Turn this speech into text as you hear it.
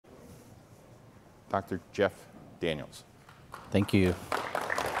Dr. Jeff Daniels. Thank you.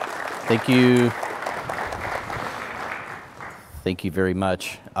 Thank you. Thank you very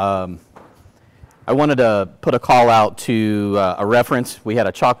much. I wanted to put a call out to a reference. We had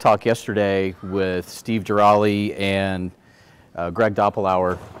a Chalk Talk yesterday with Steve Girali and Greg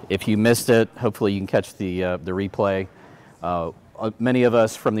Doppelauer. If you missed it, hopefully you can catch the replay. Many of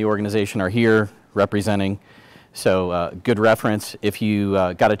us from the organization are here representing, so good reference. If you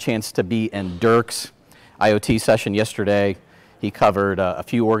got a chance to be in Dirk's IoT session yesterday, he covered a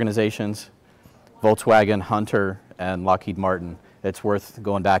few organizations, Volkswagen, Hunter, and Lockheed Martin. It's worth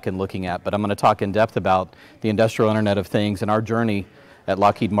going back and looking at, but I'm going to talk in depth about the Industrial Internet of Things and our journey at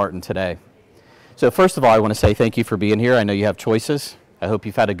Lockheed Martin today. So first of all, I want to say thank you for being here. I know you have choices. I hope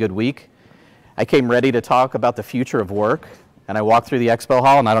you've had a good week. I came ready to talk about the future of work, and I walked through the expo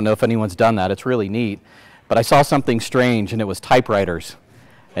hall, and I don't know if anyone's done that. It's really neat, but I saw something strange, and it was typewriters,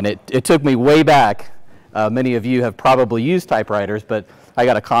 and it took me way back. Many of you have probably used typewriters, but I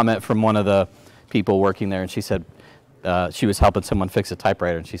got a comment from one of the people working there, and she said, she was helping someone fix a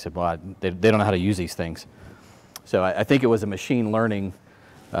typewriter, and she said, well, they don't know how to use these things. So I think it was a machine learning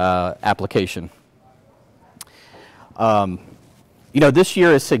application. You know, this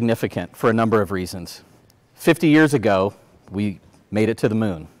year is significant for a number of reasons. 50 years ago, we made it to the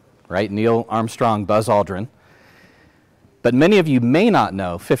moon, right? Neil Armstrong, Buzz Aldrin. But many of you may not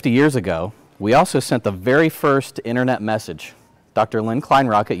know, 50 years ago, we also sent the very first internet message. Dr. Lynn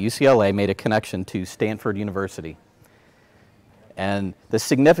Kleinrock at UCLA made a connection to Stanford University. And the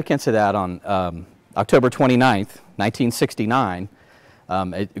significance of that on October 29th, 1969,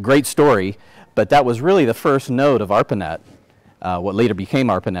 a great story, but that was really the first node of ARPANET, what later became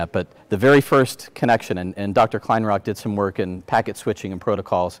ARPANET, but the very first connection, and Dr. Kleinrock did some work in packet switching and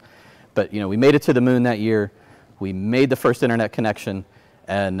protocols. But you know, we made it to the moon that year, we made the first internet connection,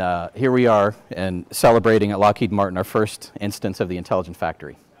 and here we are and celebrating at Lockheed Martin our first instance of the Intelligent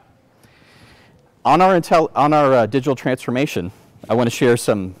Factory. On our digital transformation, I want to share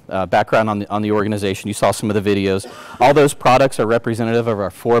some background on the organization. You saw some of the videos. All those products are representative of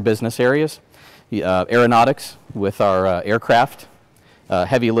our 4 business areas. Aeronautics with our aircraft,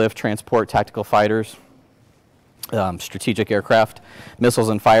 heavy lift, transport, tactical fighters, strategic aircraft, missiles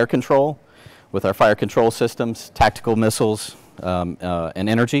and fire control with our fire control systems, tactical missiles and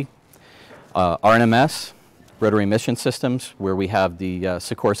energy, RNMS, rotary mission systems, where we have the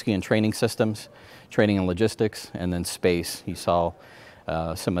Sikorsky and training systems, training and logistics, and then space. You saw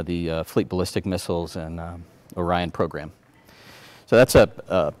some of the fleet ballistic missiles and Orion program. So that's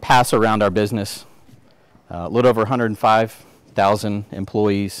a pass around our business. A little over 105,000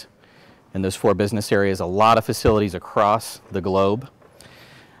 employees in those 4 business areas, a lot of facilities across the globe.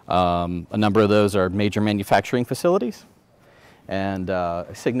 A number of those are major manufacturing facilities, and a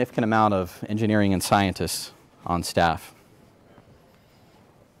significant amount of engineering and scientists on staff.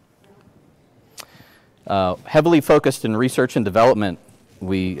 Heavily focused in research and development,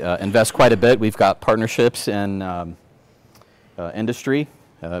 we invest quite a bit. We've got partnerships in industry.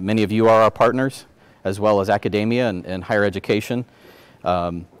 Many of you are our partners, as well as academia and higher education.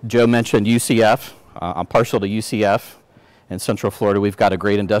 Joe mentioned UCF. I'm partial to UCF in Central Florida. We've got a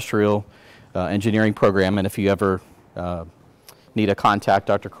great industrial engineering program, and if you ever need a contact,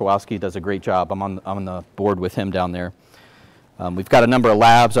 Dr. Kowalski does a great job. I'm on the board with him down there. We've got a number of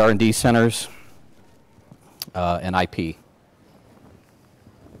labs, R&D centers, and IP.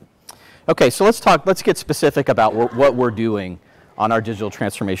 Okay, so let's get specific about what we're doing on our digital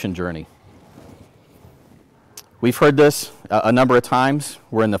transformation journey. We've heard this a number of times.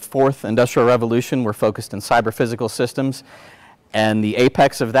 We're in the 4th industrial revolution. We're focused in cyber-physical systems, and the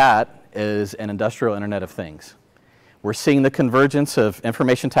apex of that is an industrial Internet of Things. We're seeing the convergence of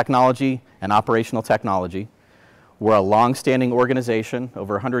information technology and operational technology. We're a long-standing organization,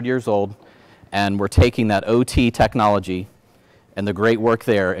 over 100 years old, and we're taking that OT technology and the great work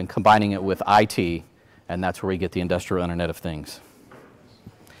there and combining it with IT, and that's where we get the Industrial Internet of Things.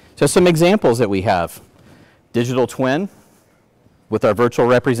 So some examples that we have. Digital twin with our virtual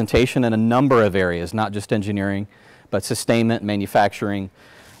representation in a number of areas, not just engineering, but sustainment, manufacturing,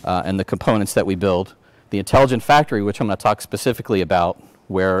 and the components that we build. The Intelligent Factory, which I'm going to talk specifically about,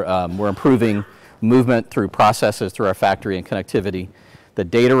 where we're improving movement through processes through our factory and connectivity. The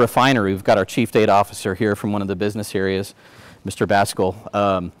data refinery, we've got our Chief Data Officer here from one of the business areas, Mr.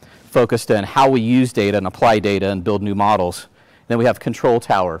 Baskell, focused on how we use data and apply data and build new models. Then we have Control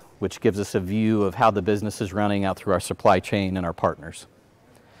Tower, which gives us a view of how the business is running out through our supply chain and our partners.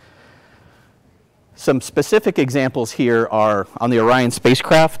 Some specific examples here are on the Orion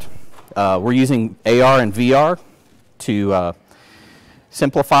spacecraft. We're using AR and VR to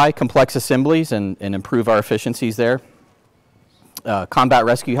simplify complex assemblies and improve our efficiencies there. Combat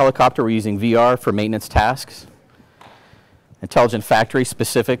rescue helicopter, we're using VR for maintenance tasks. Intelligent factory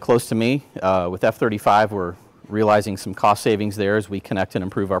specific, close to me. With F-35, we're realizing some cost savings there as we connect and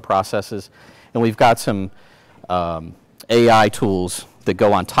improve our processes. And we've got some AI tools that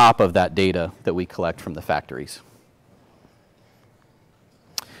go on top of that data that we collect from the factories.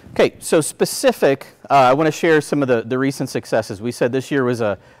 Okay, so specific, I want to share some of the recent successes. We said this year was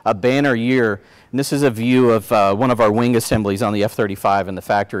a banner year, and this is a view of one of our wing assemblies on the F-35 in the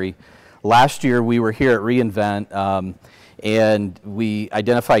factory. Last year we were here at reInvent, and we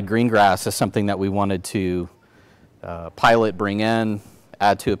identified green grass as something that we wanted to pilot, bring in,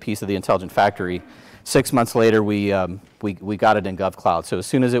 add to a piece of the Intelligent Factory. 6 months later, we got it in GovCloud. So as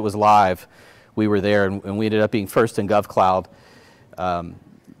soon as it was live, we were there, and we ended up being first in GovCloud.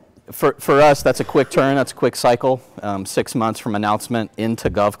 For us, that's a quick turn, that's a quick cycle. 6 months from announcement into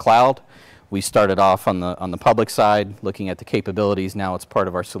GovCloud. We started off on the public side, looking at the capabilities. Now it's part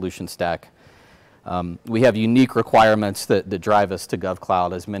of our solution stack. We have unique requirements that drive us to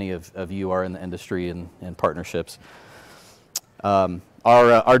GovCloud, as many of you are in the industry and partnerships.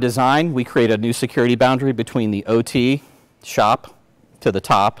 Our design, we create a new security boundary between the OT shop to the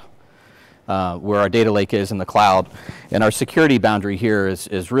top, where our data lake is in the cloud. And our security boundary here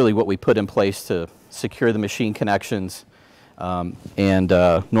is really what we put in place to secure the machine connections and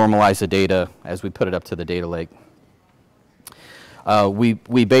normalize the data as we put it up to the data lake.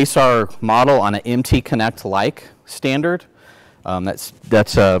 We base our model on an MT Connect-like standard.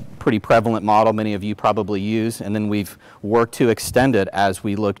 That's a pretty prevalent model many of you probably use, and then we've worked to extend it as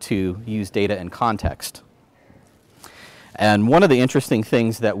we look to use data in context. And one of the interesting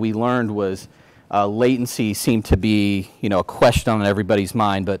things that we learned was latency seemed to be, a question on everybody's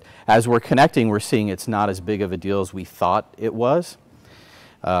mind, but as we're connecting, we're seeing it's not as big of a deal as we thought it was.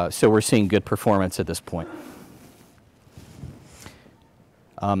 So we're seeing good performance at this point.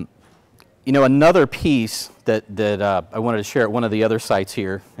 Another piece that I wanted to share at one of the other sites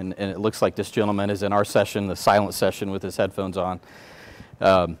here, and it looks like this gentleman is in our session, the silent session with his headphones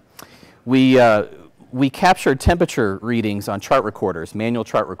on. We captured temperature readings on chart recorders, manual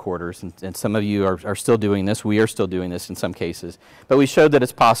chart recorders, and some of you are still doing this. We are still doing this in some cases. But we showed that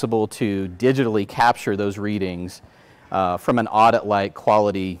it's possible to digitally capture those readings from an audit-like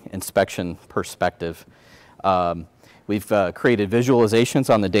quality inspection perspective. We've created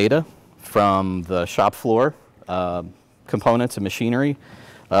visualizations on the data from the shop floor components and machinery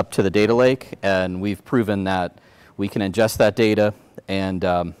up to the data lake, and we've proven that we can ingest that data. And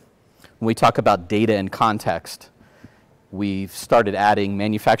when we talk about data in context, we've started adding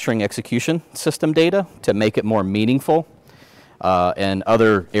manufacturing execution system data to make it more meaningful, and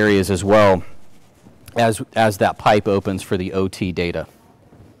other areas as well as that pipe opens for the OT data.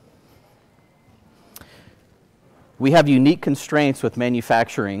 We have unique constraints with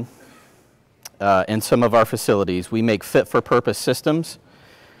manufacturing in some of our facilities. We make fit-for-purpose systems.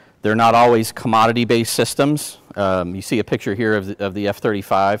 They're not always commodity-based systems. You see a picture here of the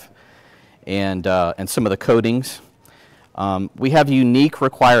F-35 and some of the coatings. We have unique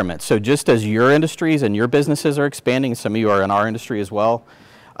requirements. So just as your industries and your businesses are expanding, some of you are in our industry as well,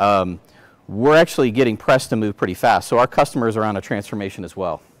 we're actually getting pressed to move pretty fast. So our customers are on a transformation as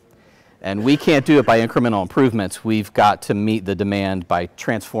well. And we can't do it by incremental improvements. We've got to meet the demand by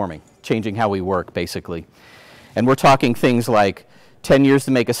transforming, changing how we work, basically. And we're talking things like 10 years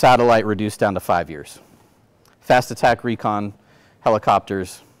to make a satellite reduced down to 5 years. Fast attack recon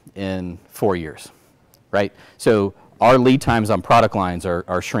helicopters in 4 years, right? So our lead times on product lines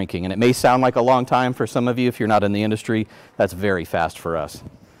are shrinking. And it may sound like a long time for some of you if you're not in the industry. That's very fast for us.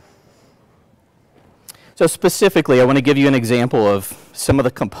 So specifically, I want to give you an example of some of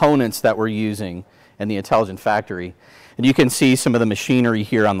the components that we're using in the Intelligent Factory. And you can see some of the machinery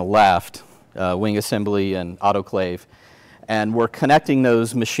here on the left, wing assembly and autoclave. And we're connecting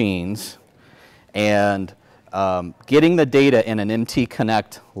those machines and getting the data in an MT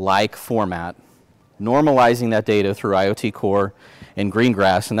Connect-like format, normalizing that data through IoT Core and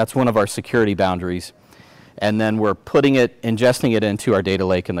Greengrass, and that's one of our security boundaries. And then we're ingesting it into our data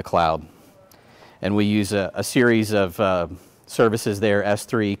lake in the cloud. And we use a series of services there,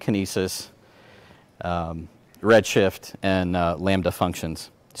 S3, Kinesis, Redshift, and Lambda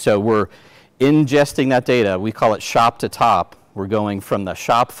functions. So we're ingesting that data. We call it shop to top. We're going from the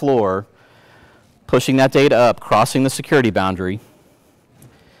shop floor, pushing that data up, crossing the security boundary,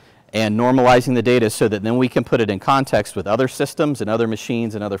 and normalizing the data so that then we can put it in context with other systems and other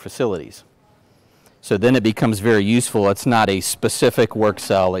machines and other facilities. So then it becomes very useful. It's not a specific work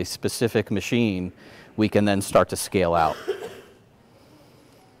cell, a specific machine. We can then start to scale out.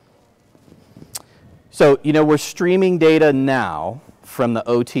 So, we're streaming data now from the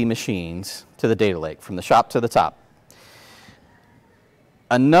OT machines to the data lake, from the shop to the top.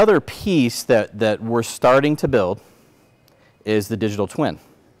 Another piece that we're starting to build is the digital twin.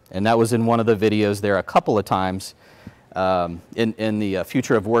 And that was in one of the videos there a couple of times in the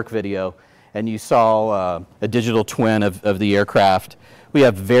Future of Work video. And you saw a digital twin of the aircraft. We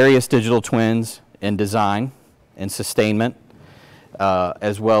have various digital twins in design and sustainment,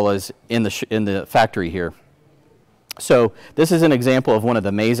 as well as in the factory here. So this is an example of one of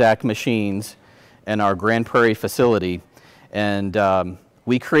the Mazak machines in our Grand Prairie facility. And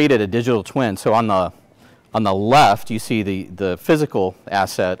we created a digital twin. So on the left, you see the physical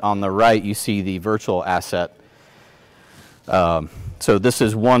asset. On the right, you see the virtual asset. So this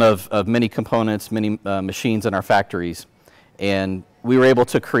is one of many components, many machines in our factories. And we were able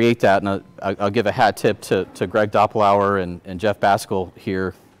to create that. And I'll give a hat tip to Greg Doppelauer and Jeff Baskell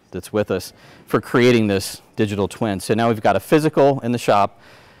here that's with us for creating this digital twin. So now we've got a physical in the shop,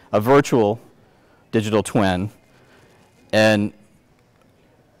 a virtual digital twin, and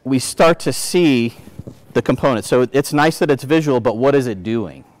we start to see the components. So it's nice that it's visual, but what is it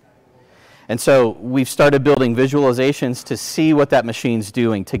doing? And so we've started building visualizations to see what that machine's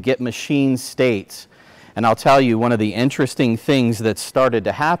doing, to get machine states. And I'll tell you, one of the interesting things that started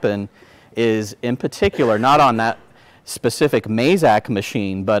to happen is, in particular, not on that specific Mazak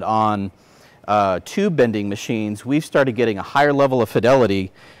machine, but on tube bending machines, we've started getting a higher level of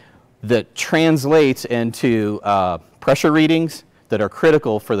fidelity that translates into pressure readings that are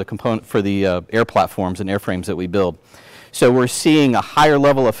critical for the air platforms and airframes that we build. So we're seeing a higher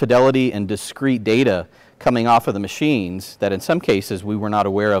level of fidelity and discrete data coming off of the machines that in some cases we were not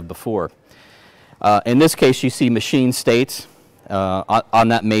aware of before. In this case, you see machine states on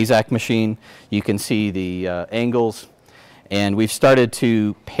that Mazak machine. You can see the angles, and we've started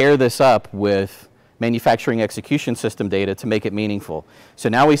to pair this up with manufacturing execution system data to make it meaningful. So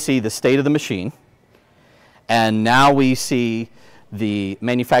now we see the state of the machine, and now we see the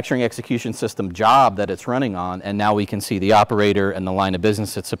manufacturing execution system job that it's running on, and now we can see the operator and the line of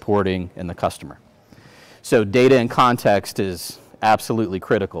business it's supporting and the customer. So data and context is absolutely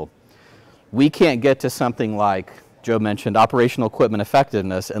critical. We can't get to something like Joe mentioned, operational equipment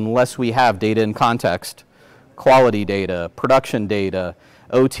effectiveness, unless we have data and context, quality data, production data,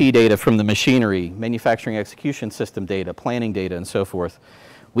 OT data from the machinery, manufacturing execution system data, planning data, and so forth.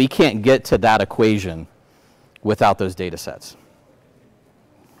 We can't get to that equation without those data sets.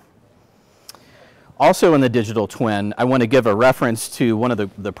 Also in the digital twin, I want to give a reference to one of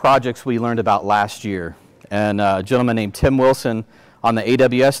the projects we learned about last year. And a gentleman named Tim Wilson on the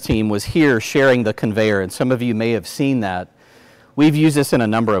AWS team was here sharing the conveyor, and some of you may have seen that. We've used this in a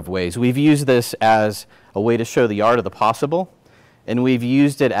number of ways. We've used this as a way to show the art of the possible, and we've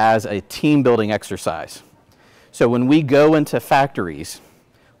used it as a team-building exercise. So when we go into factories,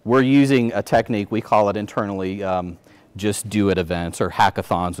 we're using a technique, we call it internally just do it events, or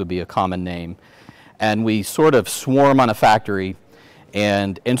hackathons would be a common name. And we sort of swarm on a factory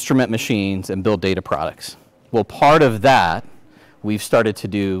and instrument machines and build data products. Well, part of that, we've started to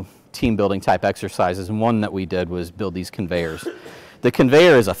do team building type exercises, and one that we did was build these conveyors. The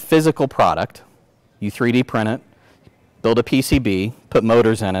conveyor is a physical product. You 3D print it, build a PCB, put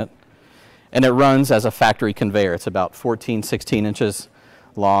motors in it, and it runs as a factory conveyor. It's about 14, 16 inches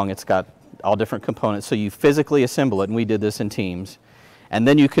long. It's got all different components. So you physically assemble it, and we did this in teams, and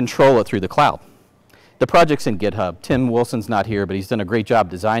then you control it through the cloud. The project's in GitHub. Tim Wilson's not here, but he's done a great job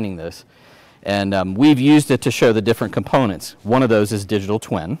designing this. And we've used it to show the different components. One of those is digital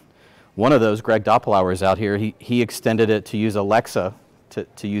twin. One of those, Greg Doppelauer is out here. He extended it to use Alexa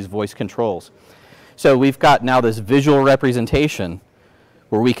to use voice controls. So we've got now this visual representation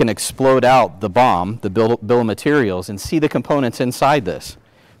where we can explode out the BOM, the bill of materials, and see the components inside this,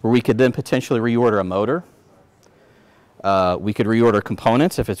 where we could then potentially reorder a motor. We could reorder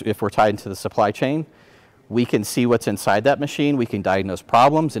components if we're tied into the supply chain. We can see what's inside that machine. We can diagnose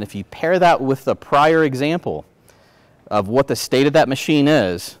problems. And if you pair that with the prior example of what the state of that machine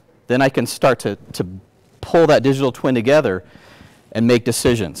is, then I can start to pull that digital twin together and make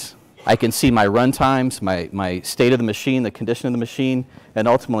decisions. I can see my run times, my state of the machine, the condition of the machine, and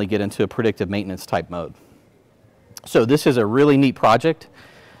ultimately get into a predictive maintenance type mode. So this is a really neat project.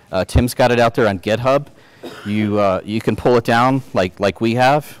 Tim's got it out there on GitHub. You can pull it down like we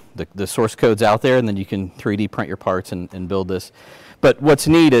have. The source code's out there, and then you can 3D print your parts and build this. But what's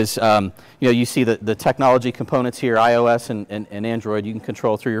neat is, you see the technology components here, iOS and Android, you can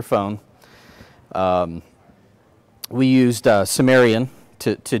control through your phone. We used Sumerian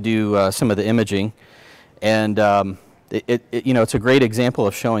to do some of the imaging, and it's a great example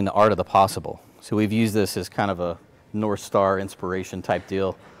of showing the art of the possible. So we've used this as kind of a North Star inspiration type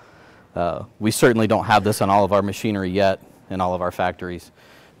deal. We certainly don't have this on all of our machinery yet in all of our factories,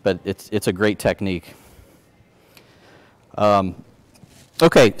 but it's a great technique.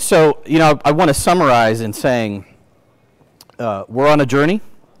 Okay, so I want to summarize in saying we're on a journey.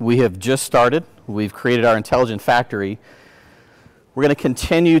 We have just started. We've created our intelligent factory. We're going to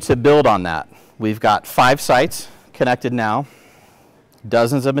continue to build on that. We've got 5 sites connected now,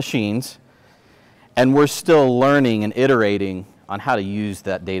 dozens of machines, and we're still learning and iterating on how to use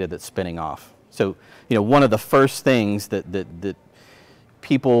that data that's spinning off. So, one of the first things that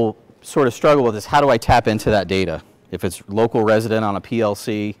people sort of struggle with is, how do I tap into that data? If it's local resident on a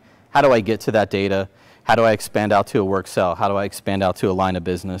PLC, how do I get to that data? How do I expand out to a work cell? How do I expand out to a line of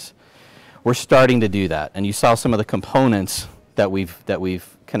business? We're starting to do that, and you saw some of the components that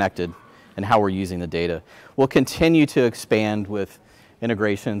we've connected and how we're using the data. We'll continue to expand with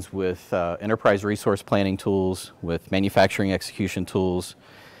integrations with enterprise resource planning tools, with manufacturing execution tools,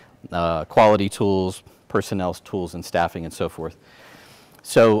 quality tools, personnel tools, and staffing, and so forth.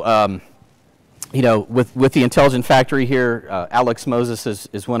 So, with the Intelligent Factory here, Alex Moses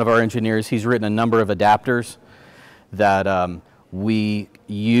is one of our engineers. He's written a number of adapters that we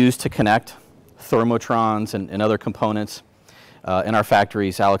use to connect thermotrons and other components in our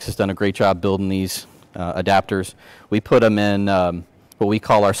factories. Alex has done a great job building these adapters. We put them in what we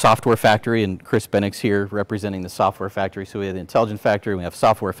call our software factory, and Chris Bennick's here representing the software factory. So we have the Intelligent Factory, we have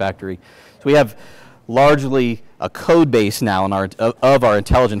software factory. So we have largely a code base now of our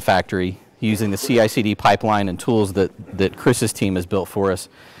Intelligent Factory using the CI/CD pipeline and tools that Chris's team has built for us.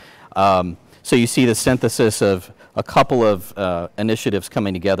 So you see the synthesis of a couple of initiatives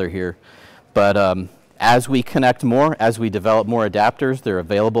coming together here. But as we connect more, as we develop more adapters, they're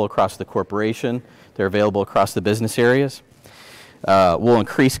available across the corporation, they're available across the business areas. We'll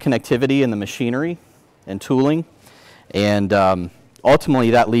increase connectivity in the machinery and tooling, and ultimately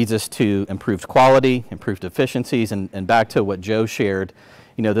that leads us to improved quality, improved efficiencies, and back to what Joe shared,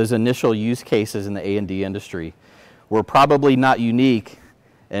 those initial use cases in the A&D industry. We're probably not unique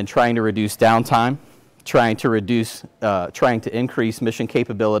in trying to reduce downtime, trying to increase mission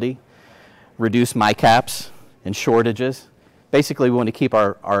capability, reduce MICAPs and shortages. Basically, we want to keep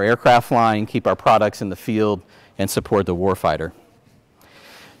our aircraft flying, keep our products in the field, and support the warfighter.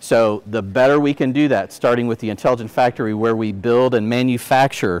 So the better we can do that, starting with the Intelligent Factory, where we build and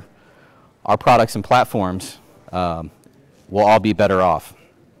manufacture our products and platforms, we'll all be better off.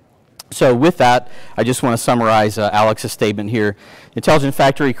 So with that, I just want to summarize Alex's statement here. Intelligent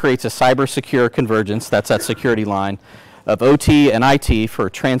Factory creates a cyber-secure convergence, that's that security line, of OT and IT for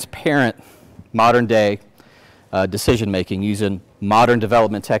transparent, modern-day decision-making using modern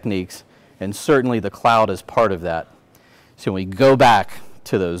development techniques, and certainly the cloud is part of that. So when we go back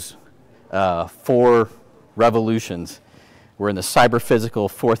to those 4 revolutions, we're in the cyber-physical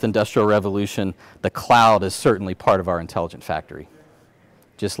 4th industrial revolution. The cloud is certainly part of our Intelligent Factory,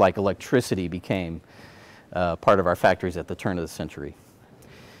 just like electricity became part of our factories at the turn of the century.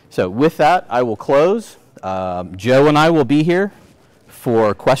 So with that, I will close. Joe and I will be here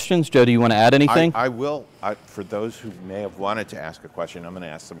for questions. Joe, do you want to add anything? I will. For those who may have wanted to ask a question, I'm going to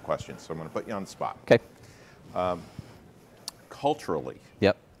ask some questions. So I'm going to put you on the spot. Okay. Culturally,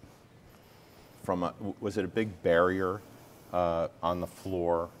 yep. Was it a big barrier on the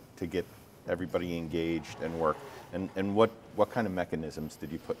floor to get everybody engaged and work? And what kind of mechanisms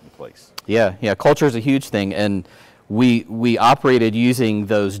did you put in place? Yeah, culture is a huge thing, and we operated using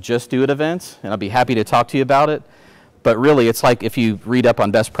those Just Do It events, and I'll be happy to talk to you about it. But really, it's like if you read up on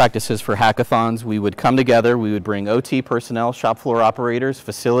best practices for hackathons, we would come together, we would bring OT personnel, shop floor operators,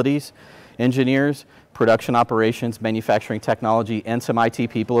 facilities, engineers, production operations, manufacturing technology, and some IT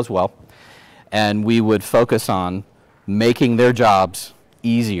people as well. And we would focus on making their jobs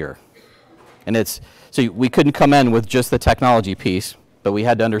easier. And so we couldn't come in with just the technology piece, but we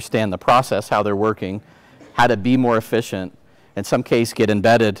had to understand the process, how they're working, how to be more efficient, in some case get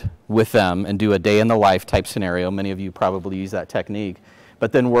embedded with them and do a day in the life type scenario. Many of you probably use that technique,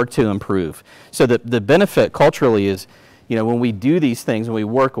 but then work to improve. So the benefit culturally is, when we do these things, when we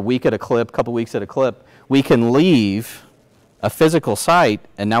work a week at a clip, a couple weeks at a clip, we can leave a physical site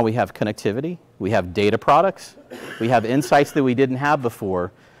and now we have connectivity, we have data products, we have insights that we didn't have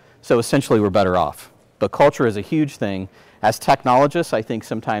before, so essentially we're better off. But culture is a huge thing. As technologists, I think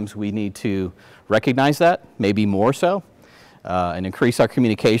sometimes we need to recognize that, maybe more so, and increase our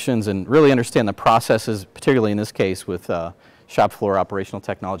communications and really understand the processes, particularly in this case with shop floor operational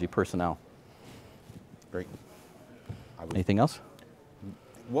technology personnel. Great. Anything else?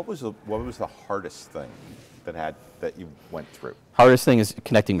 What was the hardest thing that you went through? Hardest thing is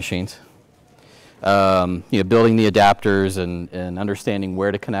connecting machines. building the adapters and understanding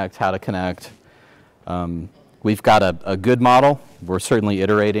where to connect, how to connect. We've got a good model. We're certainly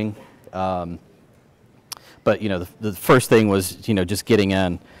iterating. But the first thing was just getting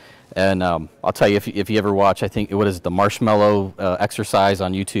in. And I'll tell you, if you ever watch, I think, what is it, the marshmallow exercise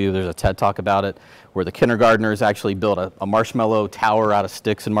on YouTube, there's a TED Talk about it, where the kindergartners actually built a marshmallow tower out of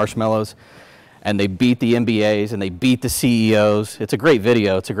sticks and marshmallows, and they beat the MBAs and they beat the CEOs. It's a great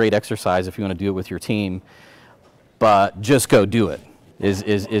video. It's a great exercise if you want to do it with your team. But just go do it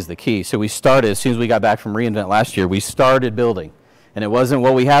is the key. So we started, as soon as we got back from reInvent last year, we started building. And it wasn't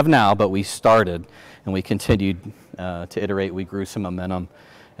what we have now, but we started, and we continued to iterate. We grew some momentum.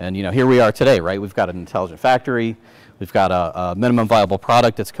 And here we are today, right? We've got an intelligent factory. We've got a minimum viable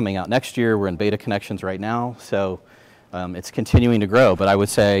product that's coming out next year. We're in beta connections right now. So it's continuing to grow. But I would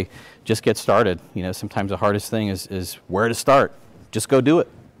say just get started. Sometimes the hardest thing is where to start. Just go do it.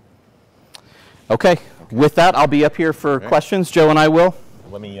 Okay. With that, I'll be up here for questions. Joe and I will.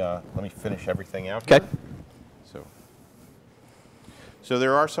 Let me finish everything out. Okay. So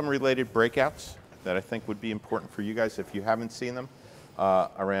there are some related breakouts that I think would be important for you guys if you haven't seen them.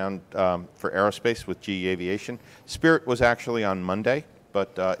 Around for aerospace with GE Aviation. Spirit was actually on Monday,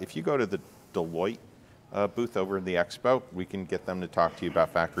 but if you go to the Deloitte booth over in the expo, we can get them to talk to you about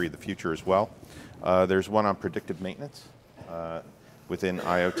Factory of the Future as well. There's one on predictive maintenance within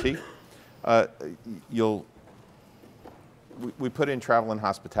IoT. We put in travel and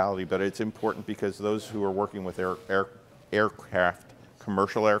hospitality, but it's important because those who are working with aircraft,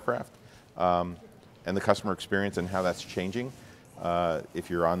 commercial aircraft, and the customer experience and how that's changing.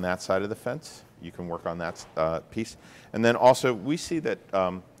 If you're on that side of the fence, you can work on that piece. And then also, we see that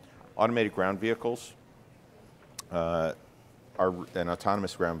automated ground vehicles and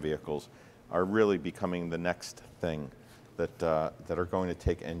autonomous ground vehicles are really becoming the next thing that are going to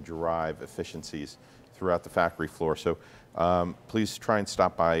take and drive efficiencies throughout the factory floor. So please try and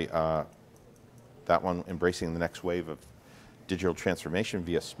stop by that one, Embracing the Next Wave of Digital Transformation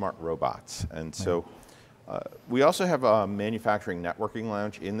via Smart Robots. And so we also have a manufacturing networking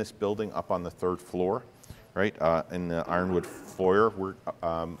lounge in this building up on the 3rd floor, right, in the Ironwood foyer.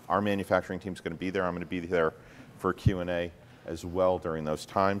 Our manufacturing team's going to be there. I'm going to be there for Q&A as well during those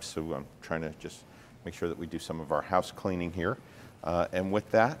times. So I'm trying to just make sure that we do some of our house cleaning here. And with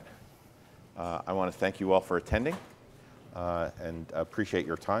that, I want to thank you all for attending and appreciate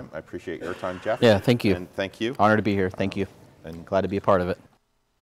your time. I appreciate your time, Jeff. Yeah, thank you. And thank you. Honored to be here. Thank you. And glad to be a part of it.